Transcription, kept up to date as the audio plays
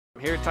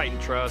Here at Titan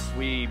Truss,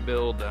 we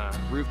build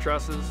roof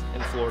trusses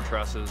and floor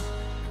trusses,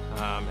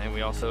 and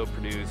we also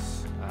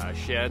produce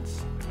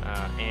sheds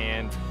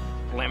and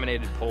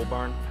laminated pole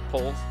barn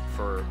poles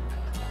for,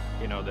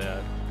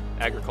 the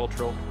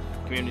agricultural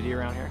community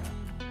around here.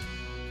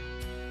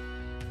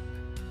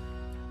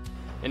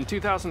 In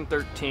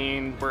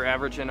 2013, we're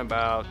averaging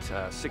about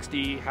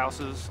 60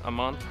 houses a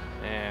month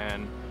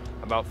and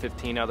about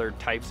 15 other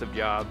types of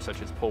jobs,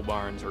 such as pole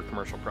barns or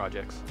commercial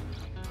projects.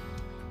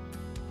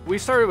 We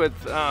started with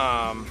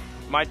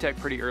MiTek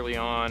pretty early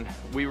on.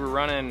 We were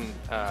running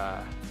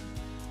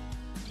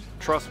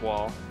truss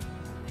wall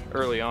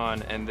early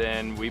on, and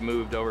then we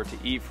moved over to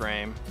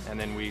E-frame, and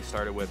then we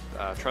started with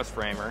truss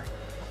framer,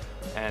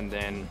 and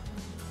then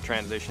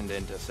transitioned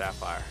into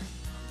SAPPHIRE.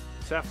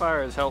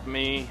 SAPPHIRE has helped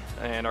me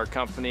and our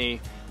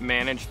company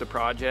manage the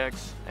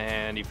projects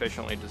and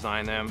efficiently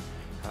design them.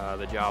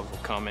 The jobs will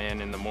come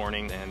in the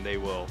morning, and they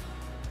will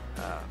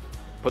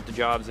put the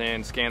jobs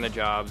in, scan the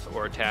jobs,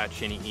 or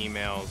attach any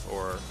emails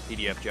or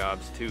PDF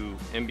jobs to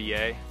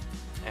MBA,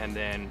 and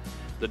then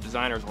the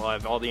designers will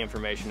have all the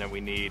information that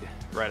we need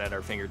right at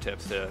our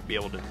fingertips to be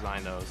able to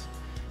design those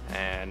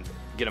and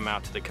get them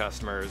out to the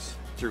customers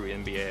through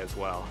MBA as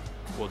well.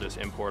 We'll just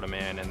import them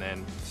in and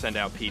then send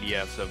out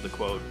PDFs of the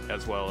quote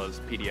as well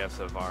as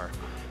PDFs of our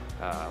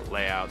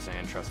layouts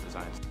and truss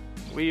designs.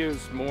 We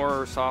use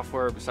more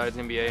software besides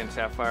MBA and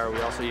SAPPHIRE.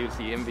 We also use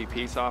the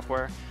MVP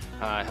software.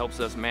 It helps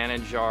us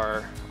manage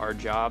our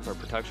jobs, our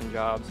production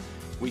jobs.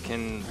 We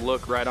can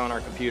look right on our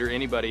computer.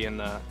 Anybody in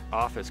the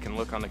office can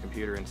look on the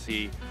computer and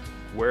see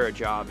where a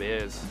job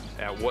is,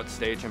 at what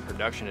stage in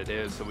production it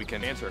is, so we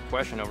can answer a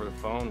question over the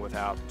phone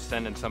without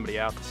sending somebody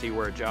out to see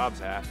where a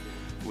job's at.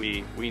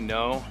 We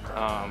know.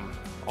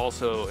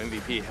 Also,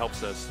 MVP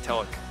helps us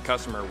tell a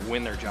customer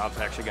when their job's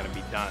actually going to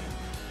be done.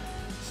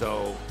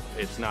 So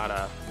it's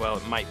not well,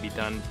 it might be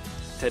done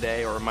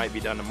today or it might be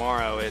done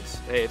tomorrow. It's,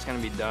 hey, it's going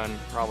to be done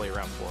probably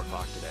around 4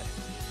 o'clock today.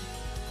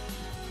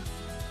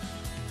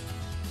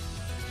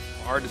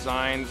 Our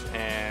designs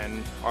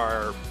and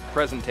our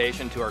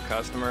presentation to our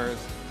customers,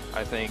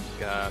 I think,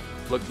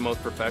 look the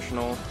most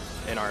professional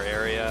in our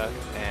area,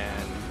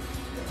 and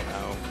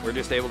we're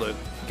just able to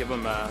give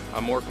them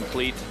a more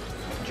complete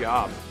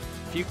job.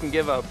 If you can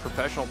give a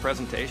professional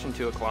presentation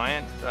to a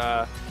client,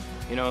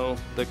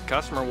 the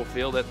customer will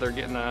feel that they're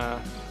getting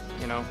a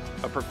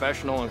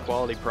professional and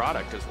quality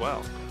product as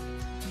well.